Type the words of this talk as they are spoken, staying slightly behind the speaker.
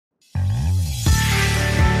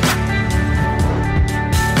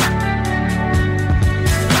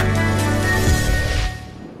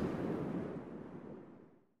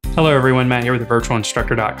Hello everyone, Matt here with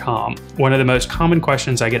virtualinstructor.com. One of the most common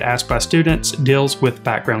questions I get asked by students deals with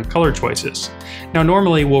background color choices. Now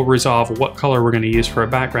normally we'll resolve what color we're going to use for a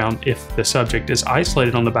background if the subject is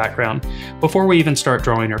isolated on the background before we even start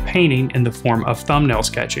drawing or painting in the form of thumbnail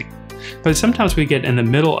sketching. But sometimes we get in the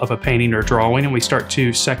middle of a painting or drawing and we start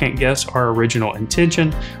to second guess our original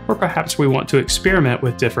intention, or perhaps we want to experiment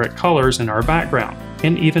with different colors in our background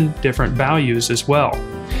and even different values as well.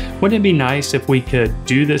 Wouldn't it be nice if we could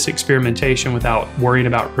do this experimentation without worrying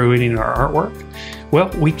about ruining our artwork? Well,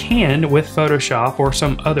 we can with Photoshop or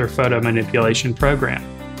some other photo manipulation program.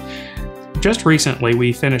 Just recently,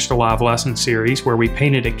 we finished a live lesson series where we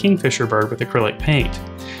painted a kingfisher bird with acrylic paint.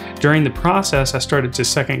 During the process, I started to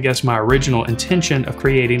second guess my original intention of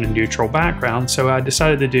creating a neutral background, so I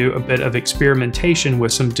decided to do a bit of experimentation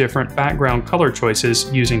with some different background color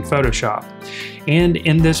choices using Photoshop. And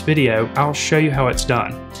in this video, I'll show you how it's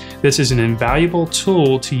done. This is an invaluable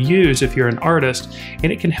tool to use if you're an artist,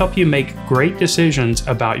 and it can help you make great decisions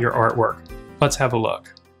about your artwork. Let's have a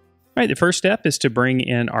look. All right, the first step is to bring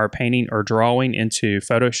in our painting or drawing into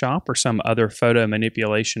Photoshop or some other photo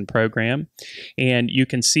manipulation program. And you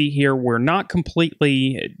can see here we're not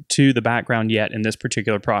completely to the background yet in this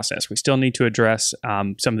particular process. We still need to address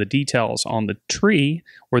some of the details on the tree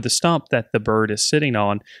or the stump that the bird is sitting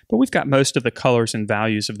on, but we've got most of the colors and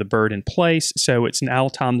values of the bird in place, so it's now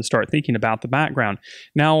time to start thinking about the background.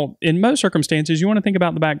 Now, in most circumstances, you want to think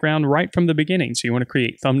about the background right from the beginning, so you want to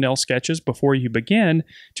create thumbnail sketches before you begin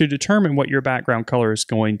to determine what your background color is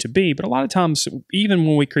going to be. But a lot of times, even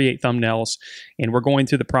when we create thumbnails and we're going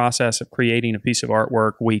through the process of creating a piece of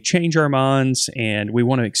artwork, we change our minds and we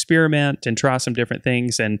want to experiment and try some different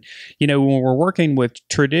things. And, you know, when we're working with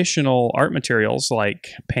traditional art materials like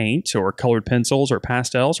paint or colored pencils or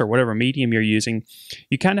pastels or whatever medium you're using,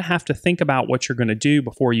 you kind of have to think about what you're going to do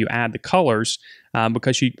before you add the colors.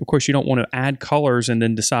 Because of course, you don't want to add colors and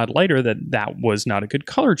then decide later that that was not a good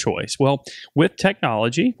color choice. Well, with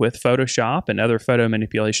technology, with Photoshop and other photo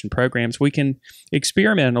manipulation programs, we can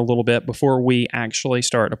experiment a little bit before we actually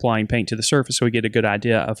start applying paint to the surface, so we get a good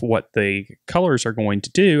idea of what the colors are going to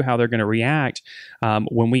do, how they're going to react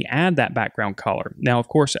when we add that background color. Now, of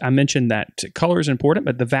course, I mentioned that color is important,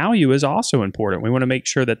 but the value is also important. We want to make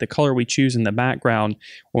sure that the color we choose in the background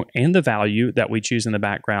and the value that we choose in the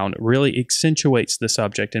background really accentuates the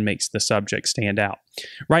subject and makes the subject stand out.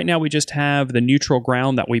 Right now we just have the neutral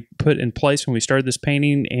ground that we put in place when we started this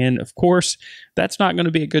painting, and of course that's not going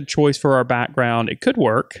to be a good choice for our background. It could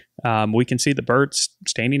work. We can see the birds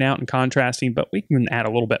standing out and contrasting, but we can add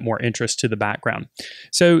a little bit more interest to the background.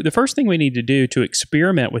 So the first thing we need to do to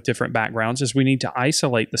experiment with different backgrounds is we need to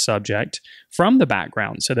isolate the subject from the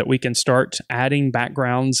background so that we can start adding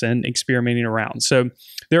backgrounds and experimenting around. So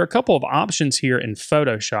there are a couple of options here in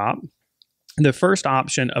Photoshop. The first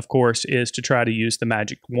option, of course, is to try to use the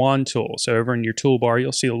magic wand tool. So over in your toolbar,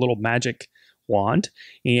 you'll see a little magic wand,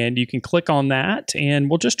 and you can click on that, and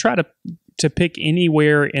we'll just try to pick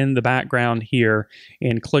anywhere in the background here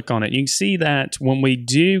and click on it. You can see that when we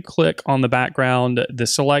do click on the background, the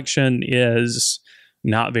selection is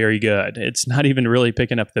not very good. It's not even really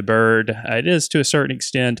picking up the bird. It is to a certain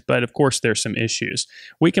extent, but of course there's some issues.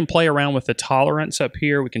 We can play around with the tolerance up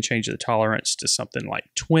here. We can change the tolerance to something like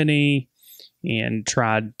 20. And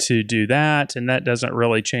tried to do that, and that doesn't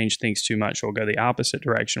really change things too much. We'll go the opposite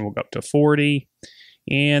direction. We'll go up to 40,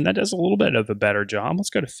 and that does a little bit of a better job.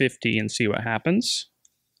 Let's go to 50 and see what happens.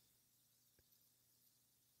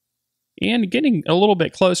 And getting a little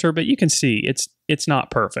bit closer, but you can see it's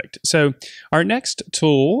not perfect. So our next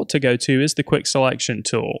tool to go to is the quick selection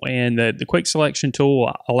tool, and the quick selection tool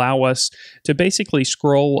will allow us to basically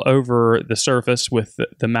scroll over the surface with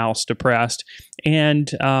the mouse depressed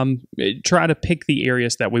and try to pick the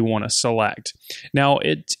areas that we want to select. Now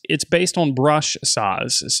it's based on brush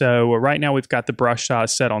size. So right now we've got the brush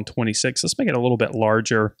size set on 26. Let's make it a little bit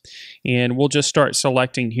larger, and we'll just start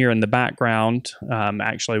selecting here in the background.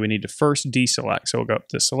 Actually, we need to first deselect. So we'll go up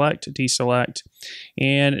to select, deselect,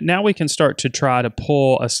 and now we can start to try to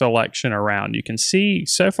pull a selection around. You can see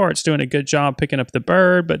so far it's doing a good job picking up the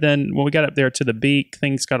bird, but then when we got up there to the beak,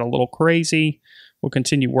 things got a little crazy. We'll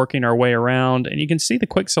continue working our way around, and you can see the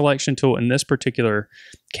quick selection tool in this particular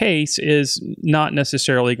case is not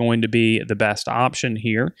necessarily going to be the best option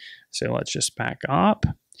here. So let's just back up.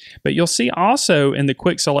 But you'll see also in the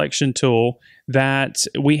quick selection tool that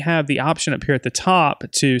we have the option up here at the top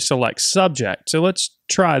to select subject. So let's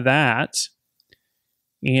try that.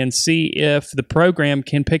 and see if the program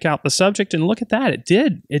can pick out the subject. And look at that, it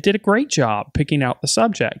did. It did a great job picking out the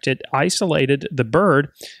subject. It isolated the bird,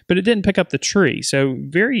 but it didn't pick up the tree. So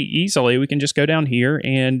very easily, we can just go down here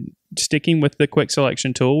and sticking with the quick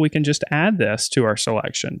selection tool, we can just add this to our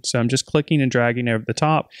selection. So I'm just clicking and dragging over the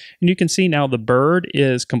top, and you can see now the bird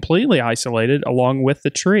is completely isolated along with the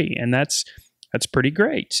tree, and that's pretty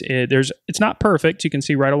great. It's not perfect. You can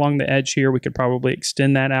see right along the edge here, we could probably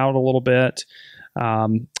extend that out a little bit.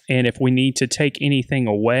 And if we need to take anything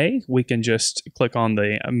away, we can just click on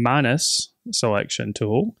the minus selection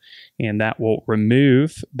tool, and that will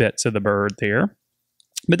remove bits of the bird there.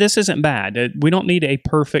 But this isn't bad. We don't need a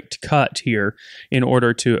perfect cut here in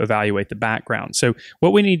order to evaluate the background. So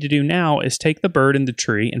what we need to do now is take the bird in the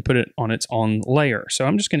tree and put it on its own layer. So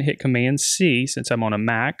I'm just going to hit Command C since I'm on a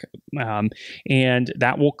Mac, and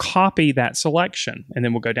that will copy that selection. And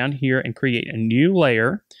then we'll go down here and create a new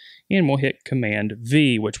layer, and we'll hit Command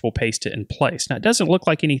V, which will paste it in place. Now, it doesn't look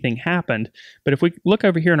like anything happened, but if we look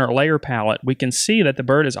over here in our layer palette, we can see that the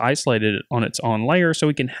bird is isolated on its own layer, so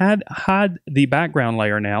we can hide the background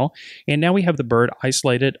layer now, and now we have the bird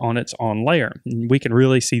isolated on its own layer. We can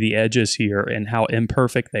really see the edges here and how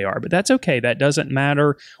imperfect they are, but that's okay. That doesn't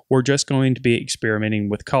matter. We're just going to be experimenting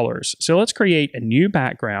with colors. So let's create a new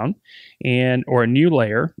background or a new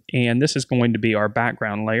layer, and this is going to be our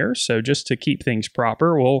background layer. So just to keep things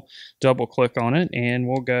proper, we'll double click on it and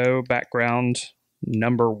we'll go background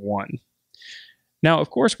number 1. Now,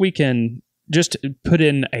 of course, we can just put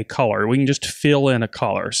in a color. We can just fill in a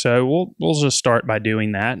color. So we'll just start by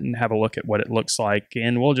doing that and have a look at what it looks like.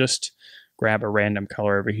 And we'll just grab a random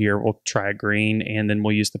color over here. We'll try green, and then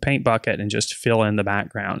we'll use the paint bucket and just fill in the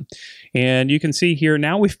background. And you can see here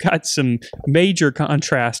now we've got some major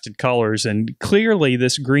contrasted colors, and clearly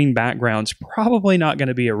this green background's probably not going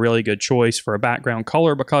to be a really good choice for a background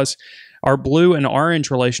color because our blue and orange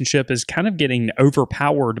relationship is kind of getting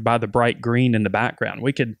overpowered by the bright green in the background.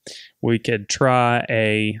 We could try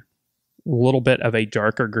a little bit of a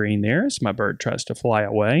darker green there as my bird tries to fly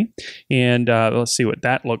away. And let's see what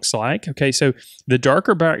that looks like. Okay, so the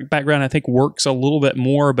darker background I think works a little bit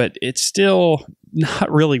more, but it's still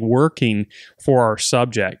not really working for our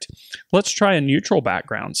subject. Let's try a neutral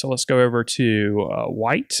background. So let's go over to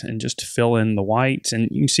white and just fill in the white. And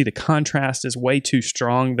you can see the contrast is way too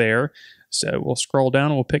strong there. So we'll scroll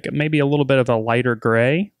down and we'll pick up maybe a little bit of a lighter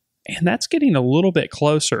gray. And that's getting a little bit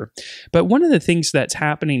closer. But one of the things that's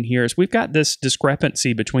happening here is we've got this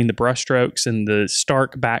discrepancy between the brushstrokes and the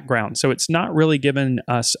stark background. So it's not really giving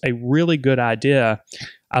us a really good idea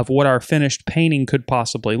of what our finished painting could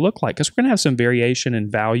possibly look like, because we're going to have some variation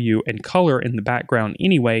in value and color in the background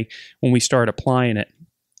anyway when we start applying it.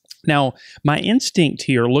 Now, my instinct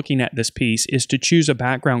here looking at this piece is to choose a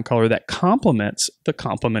background color that complements the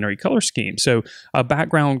complementary color scheme. So a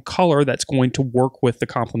background color that's going to work with the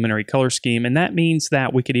complementary color scheme, and that means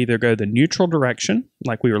that we could either go the neutral direction,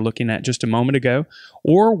 like we were looking at just a moment ago,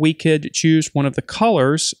 or we could choose one of the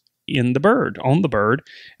colors on the bird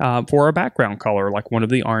for our background color, like one of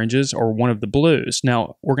the oranges or one of the blues.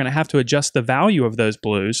 Now, we're going to have to adjust the value of those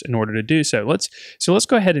blues in order to do so. Let's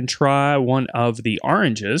go ahead and try one of the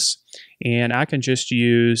oranges, and I can just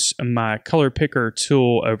use my color picker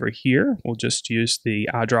tool over here. We'll just use the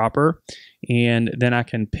eyedropper, and then I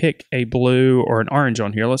can pick a blue or an orange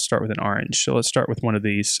on here. Let's start with an orange. So let's start with one of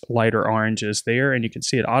these lighter oranges there, and you can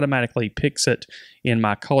see it automatically picks it in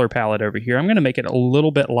my color palette over here. I'm going to make it a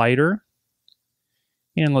little bit lighter,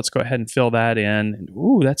 and let's go ahead and fill that in.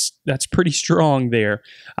 Ooh, that's pretty strong there.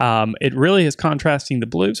 It really is contrasting the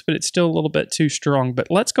blues, but it's still a little bit too strong. But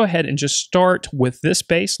let's go ahead and just start with this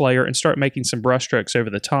base layer and start making some brush strokes over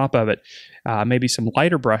the top of it. Maybe some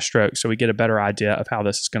lighter brush strokes so we get a better idea of how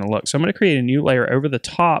this is going to look. So I'm going to create a new layer over the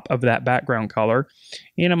top of that background color,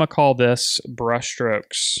 and I'm going to call this brush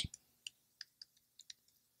strokes.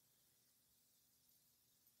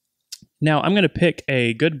 Now I'm going to pick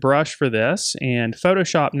a good brush for this, and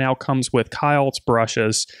Photoshop now comes with Kyle's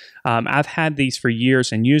brushes. I've had these for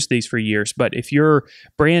years and used these for years, but if you're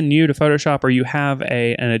brand new to Photoshop or you have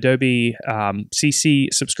an Adobe CC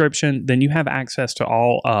subscription, then you have access to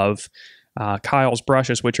all of Kyle's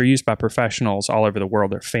brushes, which are used by professionals all over the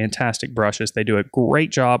world. They're fantastic brushes. They do a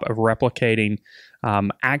great job of replicating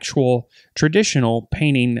actual traditional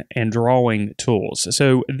painting and drawing tools.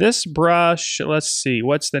 So this brush, let's see,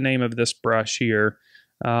 what's the name of this brush here?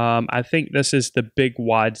 I think this is the Big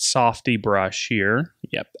Wide Softy brush here.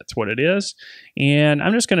 Yep, that's what it is. And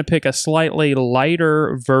I'm just going to pick a slightly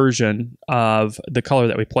lighter version of the color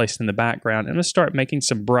that we placed in the background. I'm going to start making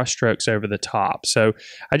some brush strokes over the top. So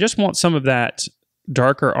I just want some of that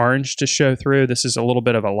darker orange to show through. This is a little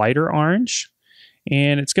bit of a lighter orange.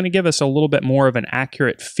 And it's going to give us a little bit more of an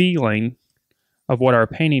accurate feeling of what our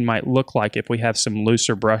painting might look like if we have some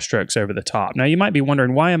looser brush strokes over the top. Now you might be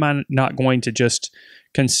wondering, why am I not going to just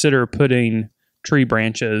consider putting tree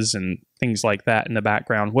branches and things like that in the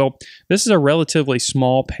background? Well, this is a relatively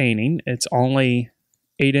small painting. It's only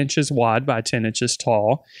 8 inches wide by 10 inches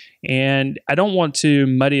tall, and I don't want to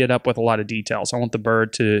muddy it up with a lot of details. I want the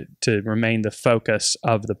bird to remain the focus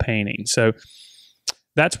of the painting. So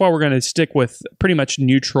that's why we're going to stick with pretty much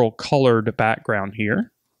neutral colored background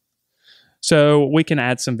here. So we can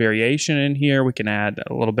add some variation in here. We can add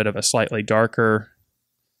a little bit of a slightly darker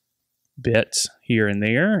bit here and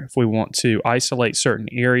there if we want to isolate certain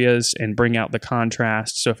areas and bring out the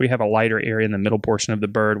contrast. So if we have a lighter area in the middle portion of the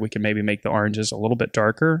bird, we can maybe make the oranges a little bit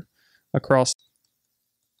darker across,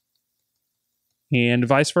 and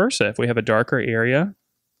vice versa. If we have a darker area,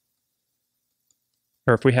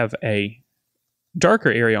 or if we have a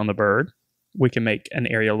darker area on the bird, we can make an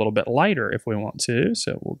area a little bit lighter if we want to.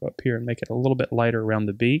 So we'll go up here and make it a little bit lighter around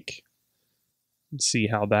the beak and see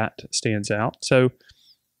how that stands out. So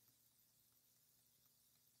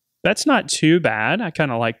that's not too bad. I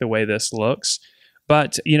kind of like the way this looks.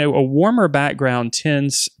 But, you know, a warmer background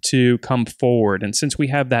tends to come forward. And since we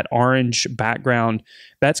have that orange background,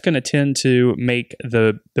 that's going to tend to make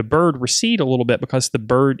the bird recede a little bit because the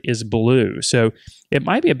bird is blue. So it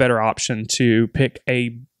might be a better option to pick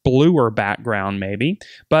a bluer background maybe,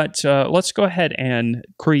 but let's go ahead and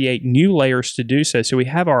create new layers to do so. So we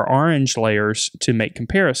have our orange layers to make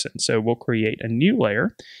comparisons. So we'll create a new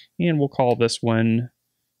layer and we'll call this one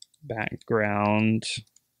background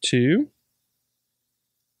 2.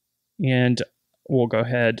 And we'll go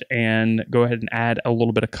ahead and add a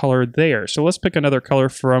little bit of color there. So let's pick another color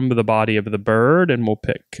from the body of the bird, and we'll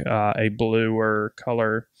pick a bluer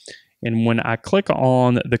color. And when I click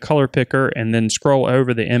on the color picker and then scroll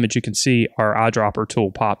over the image, you can see our eyedropper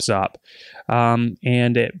tool pops up.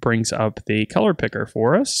 And it brings up the color picker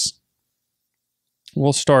for us.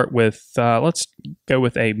 We'll start with, let's go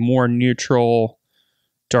with a more neutral,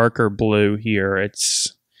 darker blue here.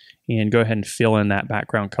 And go ahead and fill in that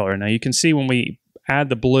background color. Now you can see when we add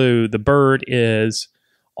the blue, the bird is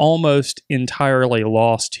almost entirely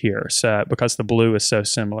lost here, so because the blue is so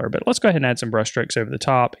similar. But let's go ahead and add some brush strokes over the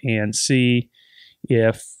top and see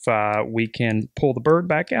if we can pull the bird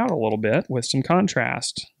back out a little bit with some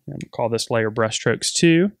contrast. And we'll call this layer brush strokes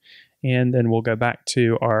 2, and then we'll go back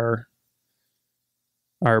to our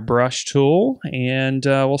brush tool, and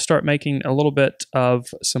we'll start making a little bit of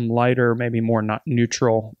some lighter, maybe more not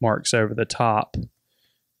neutral marks over the top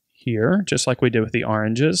here, just like we did with the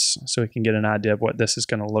oranges, so we can get an idea of what this is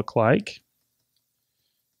going to look like.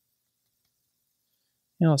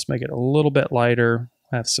 Now let's make it a little bit lighter,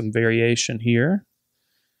 have some variation here.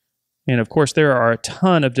 And of course, there are a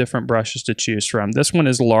ton of different brushes to choose from. This one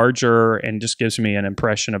is larger and just gives me an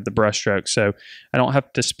impression of the brush stroke, so I don't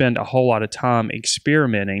have to spend a whole lot of time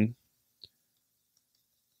experimenting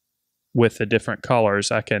with the different colors.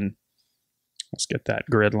 Let's get that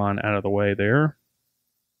grid line out of the way there.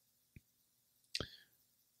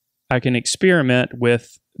 I can experiment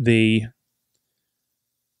with the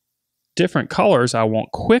different colors I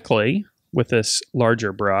want quickly with this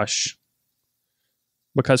larger brush,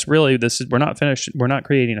 because really we're not finished. We're not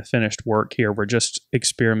creating a finished work here. We're just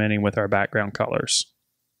experimenting with our background colors.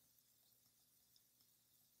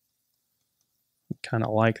 Kind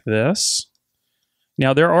of like this.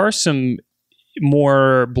 Now there are some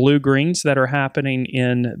more blue-greens that are happening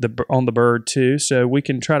on the bird too, so we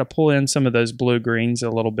can try to pull in some of those blue-greens a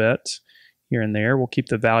little bit here and there. We'll keep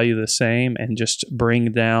the value the same and just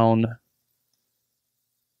bring down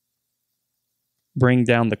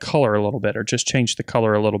the color a little bit, or just change the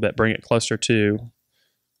color a little bit, bring it closer to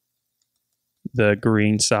the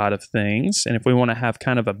green side of things. And if we want to have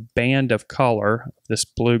kind of a band of color, this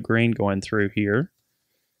blue-green going through here,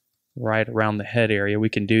 right around the head area, we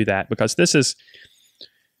can do that, because this is,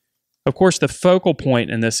 of course, the focal point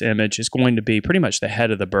in this image is going to be pretty much the head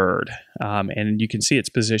of the bird. And you can see it's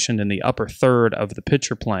positioned in the upper third of the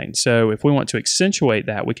picture plane. So if we want to accentuate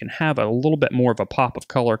that, we can have a little bit more of a pop of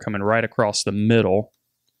color coming right across the middle,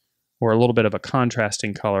 or a little bit of a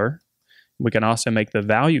contrasting color. We can also make the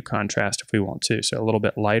value contrast if we want to, so a little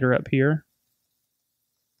bit lighter up here.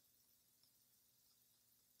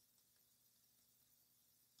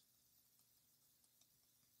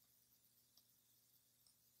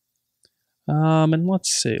 And let's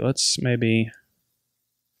see, let's make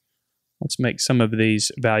some of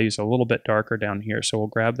these values a little bit darker down here. So we'll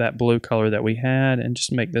grab that blue color that we had and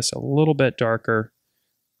just make this a little bit darker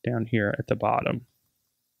down here at the bottom.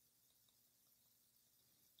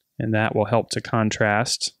 And that will help to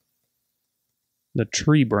contrast the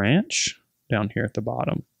tree branch down here at the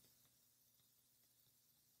bottom.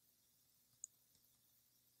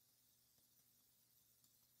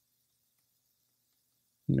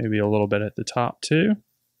 Maybe a little bit at the top too.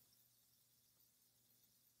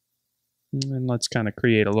 And let's kind of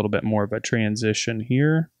create a little bit more of a transition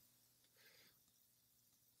here.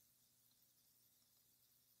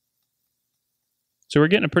 So we're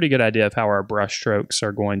getting a pretty good idea of how our brush strokes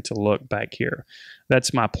are going to look back here.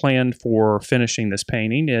 That's my plan for finishing this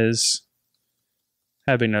painting, is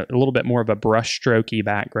having a little bit more of a brush strokey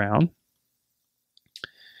background.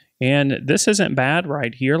 And this isn't bad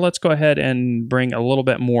right here. Let's go ahead and bring a little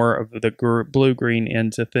bit more of the blue-green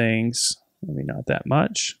into things. Maybe not that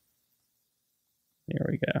much. There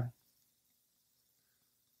we go.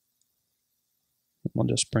 We'll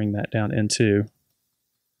just bring that down into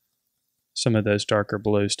some of those darker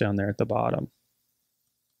blues down there at the bottom.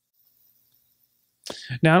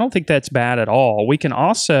 Now, I don't think that's bad at all. We can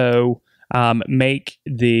also make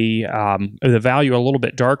the value a little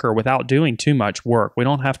bit darker without doing too much work. We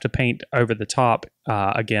don't have to paint over the top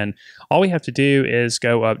again. All we have to do is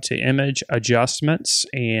go up to Image Adjustments,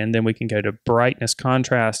 and then we can go to Brightness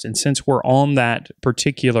Contrast. And since we're on that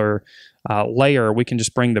particular layer, we can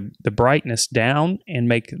just bring the brightness down and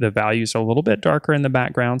make the values a little bit darker in the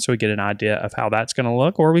background so we get an idea of how that's going to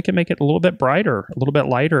look. Or we can make it a little bit brighter, a little bit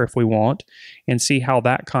lighter if we want, and see how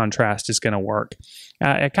that contrast is going to work.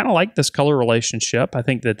 I kind of like this color relationship. I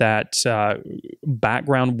think that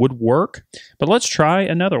background would work, but let's try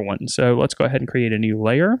another one. So let's go ahead and create a new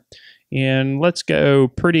layer, and let's go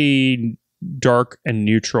pretty dark and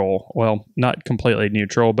neutral. Well, not completely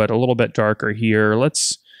neutral, but a little bit darker here.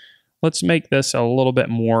 Let's make this a little bit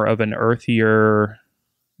more of an earthier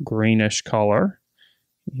greenish color,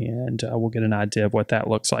 and we'll get an idea of what that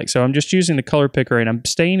looks like. So I'm just using the color picker, and I'm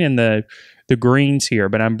staying in the greens here,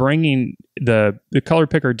 but I'm bringing the color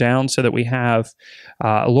picker down so that we have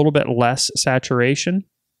a little bit less saturation,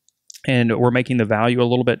 and we're making the value a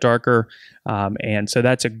little bit darker. And so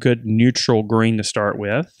that's a good neutral green to start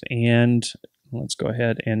with. And let's go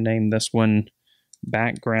ahead and name this one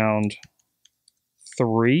Background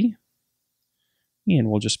 3. And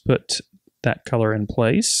we'll just put that color in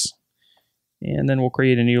place. And then we'll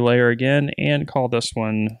create a new layer again and call this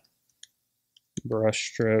one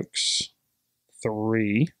Brushstrokes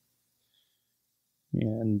 3.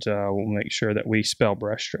 And we'll make sure that we spell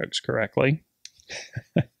brushstrokes correctly.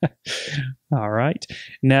 All right.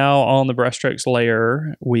 Now on the brushstrokes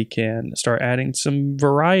layer, we can start adding some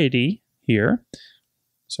variety here.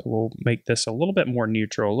 So we'll make this a little bit more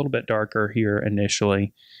neutral, a little bit darker here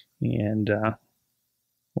initially, and a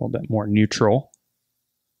little bit more neutral.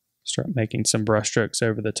 Start making some brushstrokes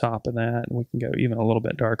over the top of that, and we can go even a little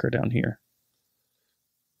bit darker down here.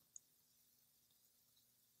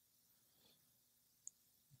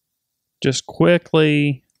 Just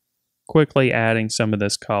quickly adding some of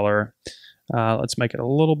this color. Let's make it a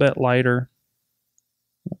little bit lighter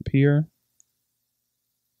up here.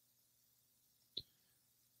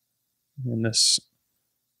 And this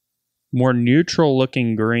more neutral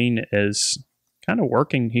looking green is kind of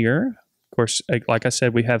working here. Of course, like I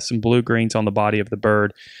said, we have some blue greens on the body of the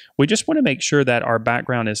bird. We just want to make sure that our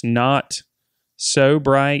background is not so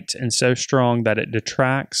bright and so strong that it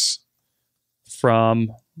detracts from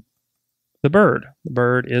the bird. The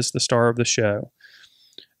bird is the star of the show.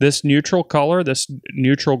 This neutral color, this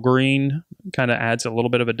neutral green, kind of adds a little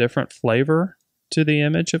bit of a different flavor to the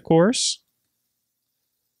image, of course.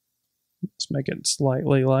 Let's make it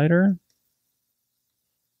slightly lighter.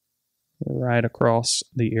 Right across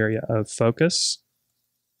the area of focus.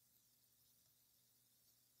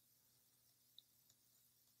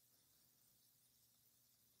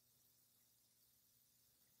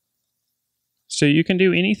 So you can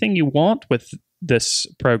do anything you want with this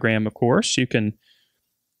program, of course. You can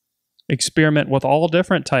experiment with all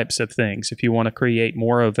different types of things. If you want to create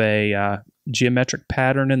more of a geometric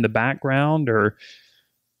pattern in the background or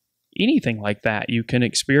anything like that, you can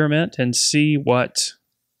experiment and see what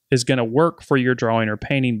is going to work for your drawing or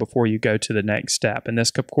painting before you go to the next step. And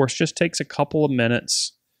this, of course, just takes a couple of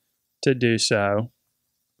minutes to do so.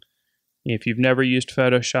 If you've never used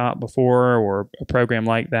Photoshop before, or a program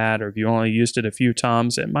like that, or if you only used it a few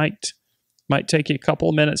times, it might take you a couple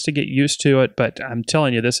of minutes to get used to it. But I'm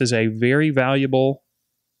telling you, this is a very valuable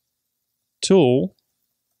tool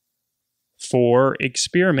for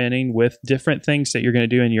experimenting with different things that you're going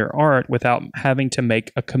to do in your art without having to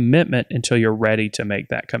make a commitment until you're ready to make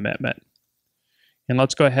that commitment. And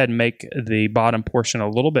let's go ahead and make the bottom portion a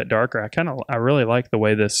little bit darker. I really like the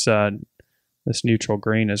way this this neutral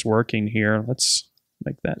green is working here. Let's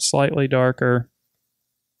make that slightly darker.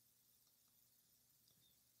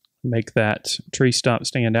 make that tree stump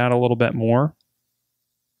stand out a little bit more.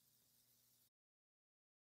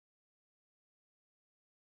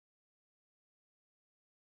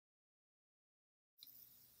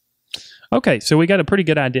 Okay, so we got a pretty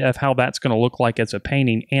good idea of how that's going to look like as a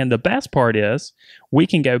painting. And the best part is we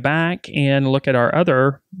can go back and look at our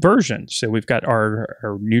other versions. So we've got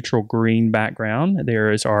our neutral green background.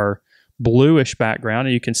 There is our bluish background.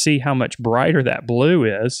 And you can see how much brighter that blue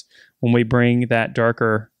is when we bring that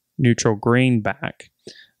darker neutral green back.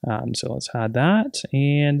 So let's hide that.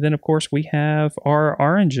 And then, of course, we have our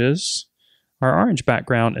oranges. Our orange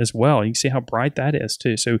background as well. You can see how bright that is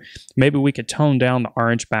too. So maybe we could tone down the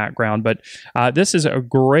orange background, but this is a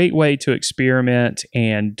great way to experiment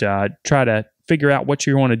and try to figure out what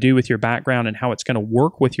you want to do with your background and how it's going to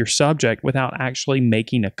work with your subject without actually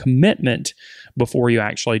making a commitment before you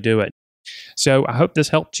actually do it. So I hope this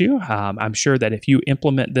helped you. I'm sure that if you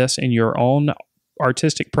implement this in your own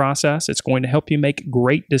artistic process, it's going to help you make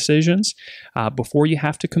great decisions before you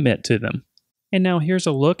have to commit to them. And now here's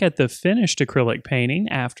a look at the finished acrylic painting.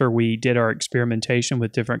 After we did our experimentation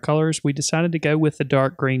with different colors, we decided to go with the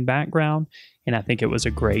dark green background, and I think it was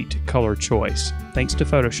a great color choice, thanks to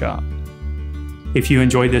Photoshop. If you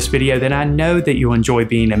enjoyed this video, then I know that you'll enjoy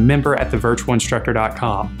being a member at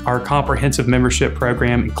thevirtualinstructor.com. Our comprehensive membership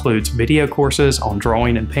program includes video courses on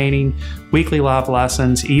drawing and painting, weekly live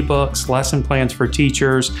lessons, ebooks, lesson plans for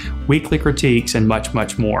teachers, weekly critiques, and much,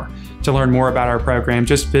 much more. To learn more about our program,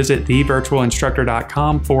 just visit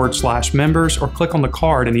thevirtualinstructor.com/members or click on the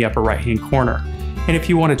card in the upper right-hand corner. And if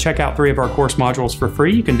you want to check out 3 of our course modules for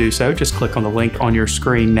free, you can do so. Just click on the link on your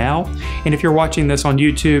screen now. And if you're watching this on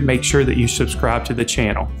YouTube, make sure that you subscribe to the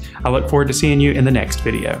channel. I look forward to seeing you in the next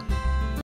video.